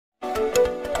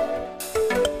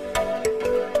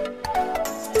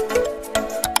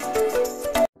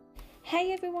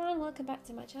welcome back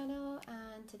to my channel,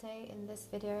 and today in this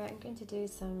video I'm going to do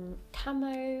some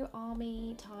camo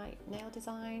army type nail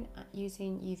design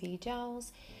using UV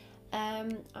gels.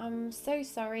 I'm so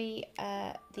sorry,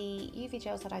 the UV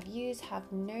gels that I've used have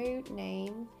no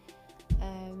name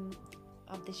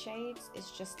of the shades,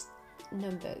 it's just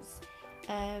numbers.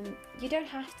 You don't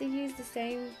have to use the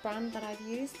same brand that I've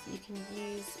used, you can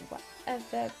use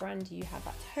whatever brand you have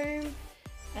at home.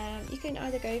 You can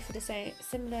either go for the same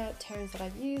similar tones that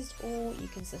I've used, or you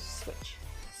can just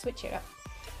switch it up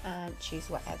and choose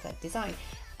whatever design.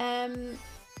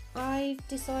 I've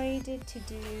decided to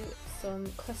do some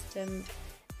custom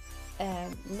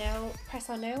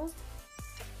press-on nails.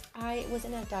 I was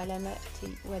in a dilemma to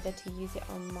whether to use it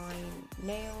on my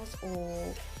nails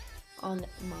or on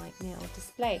my nail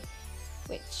display,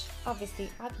 which obviously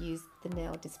I've used the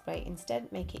nail display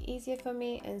instead, make it easier for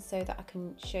me and so that I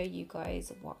can show you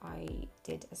guys what I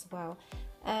did as well.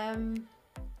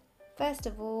 First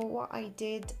of all, what I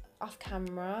did off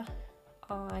camera,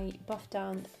 I buffed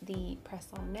down the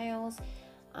press-on nails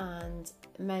and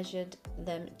measured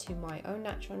them to my own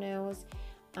natural nails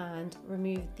and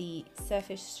removed the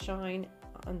surface shine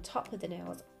on top of the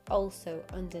nails, also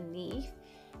underneath,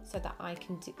 so that I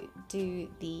can do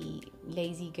the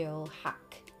lazy girl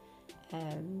hack.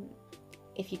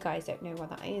 If you guys don't know what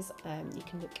that is, you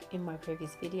can look in my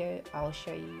previous video. I'll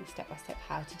show you step by step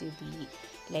how to do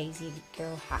the lazy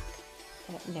girl hack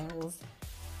nails.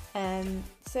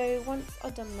 So once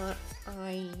I've done that,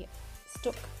 I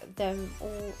stuck them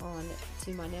all on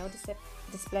to my nail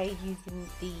display using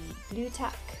the blue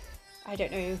tack. I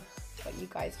don't know what you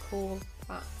guys call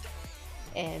that.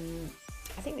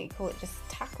 I think they call it just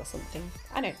tack or something,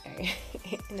 I don't know,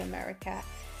 in America,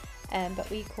 but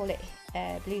we call it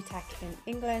blue tack in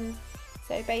England.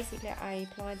 So basically I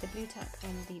applied the blue tack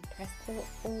on the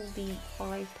all the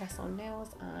 5 press-on nails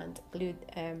and glued,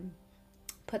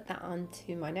 put that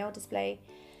onto my nail display.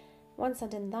 Once I've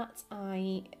done that,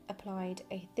 I applied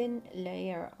a thin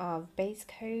layer of base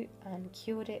coat and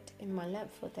cured it in my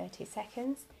lamp for 30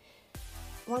 seconds.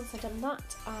 Once I've done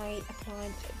that, I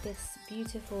applied this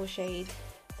beautiful shade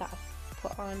that I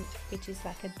put on, which is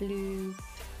like a blue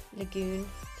lagoon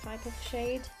type of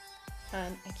shade,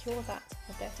 and I cured that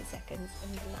for 30 seconds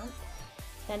in the lamp.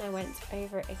 Then I went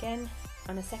over it again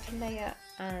on a second layer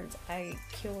and I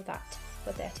cured that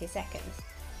for 30 seconds.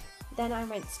 Then I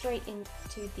went straight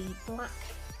into the black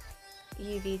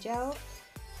UV gel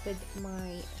with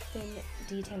my thin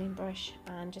detailing brush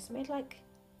and just made like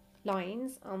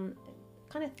lines on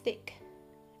kind of thick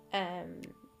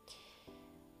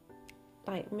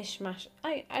like mishmash,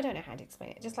 I don't know how to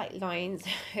explain it, just like lines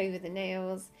over the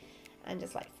nails and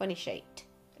just like funny shaped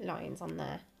lines on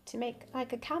there to make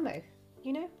like a camo,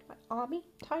 you know, like army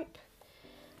type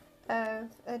of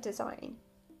a design.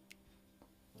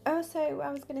 Also,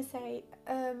 I was gonna say,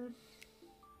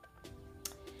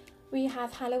 we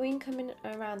have Halloween coming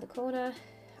around the corner.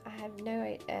 I have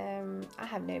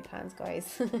no plans,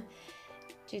 guys,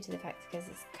 due to the fact because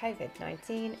it's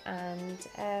COVID-19, and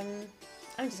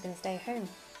I'm just gonna stay home.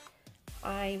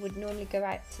 I would normally go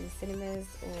out to the cinemas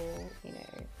or, you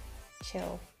know,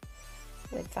 chill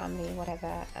with family,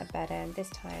 whatever, but this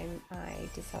time I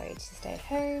decided to stay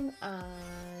home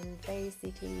and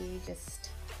basically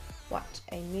just watch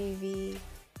a movie.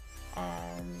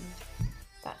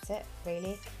 That's it,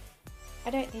 really. I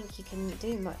don't think you can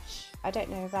do much. I don't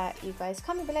know about you guys.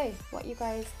 Comment below what you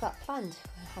guys got planned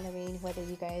for Halloween, whether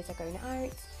you guys are going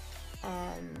out,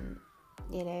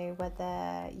 you know,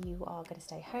 whether you are going to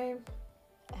stay home.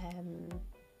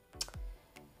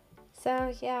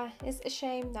 So yeah, it's a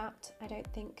shame that I don't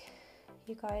think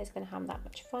you guys are going to have that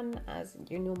much fun as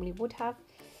you normally would have,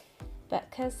 but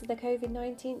because of the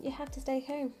COVID-19 you have to stay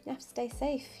home, you have to stay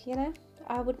safe, you know.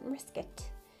 I wouldn't risk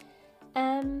it.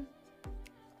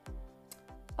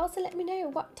 Also, let me know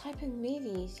what type of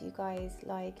movies you guys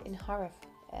like in horror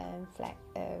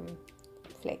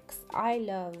flicks. I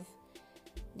love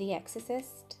The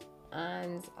Exorcist,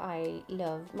 and I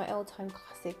love, my all-time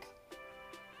classic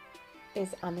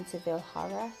is Amityville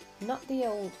Horror. Not the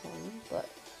old one, but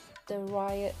the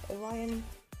Ryan,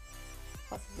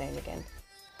 what's his name again?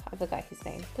 I forgot his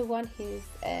name. The one who's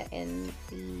in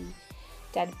the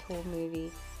Deadpool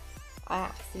movie. I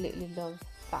absolutely love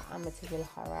that Amityville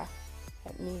Horror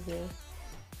movie,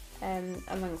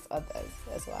 amongst others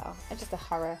as well. I'm just a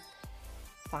horror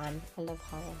fan. I love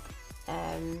horror.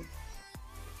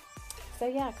 So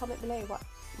yeah, comment below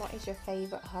what is your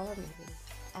favourite horror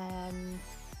movie.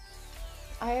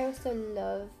 I also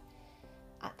love,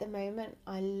 at the moment,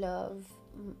 I love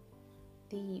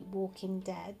The Walking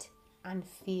Dead and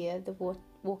Fear the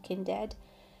Walking Dead.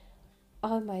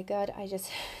 Oh my god, I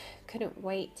just couldn't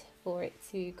wait for it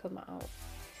to come out.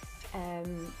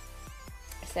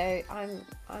 So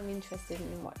I'm interested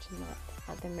in watching that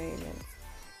at the moment.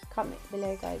 Comment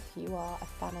below, guys, if you are a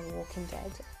fan of Walking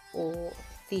Dead or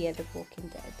Fear the Walking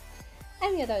Dead,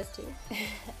 any of those two.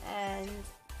 And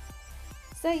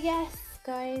so yes,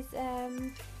 guys,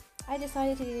 I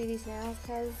decided to do these nails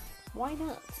because why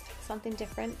not? Something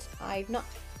different. I've not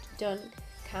done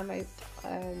camo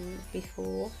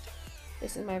before.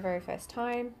 This is my very first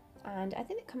time, and I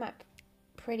think it come out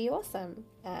pretty awesome,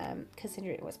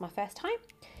 considering it was my first time.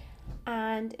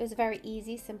 And it was very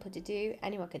easy, simple to do.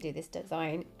 Anyone could do this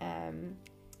design.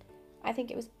 I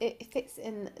think it fits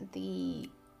in the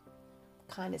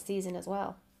kind of season as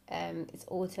well. It's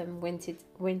autumn,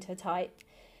 winter type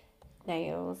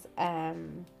nails.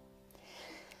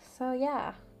 So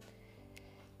yeah,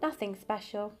 nothing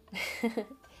special.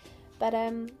 But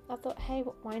I thought, hey,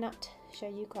 why not show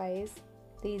you guys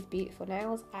these beautiful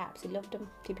nails. I absolutely loved them,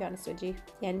 to be honest with you.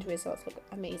 The end results look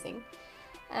amazing.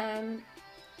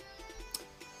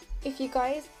 If you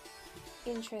guys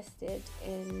interested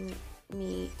in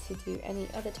me to do any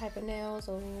other type of nails,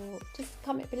 or just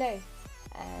comment below,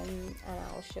 and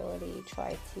I'll surely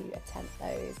try to attempt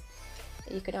those.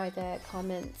 You can either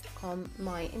comment on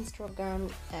my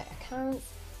Instagram account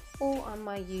or on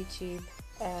my YouTube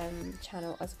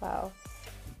channel as well.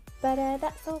 But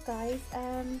that's all, guys.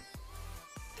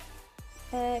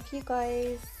 If you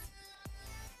guys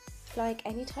like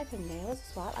any type of nails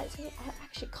as well,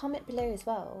 actually comment below as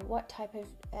well what type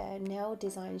of nail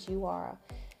designs you are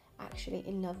actually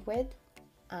in love with,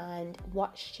 and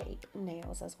what shape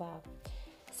nails as well.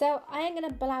 So I ain't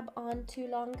gonna blab on too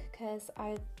long because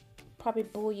I probably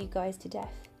bore you guys to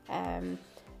death.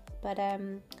 But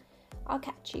I'll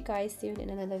catch you guys soon in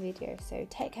another video, so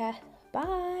take care,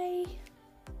 bye.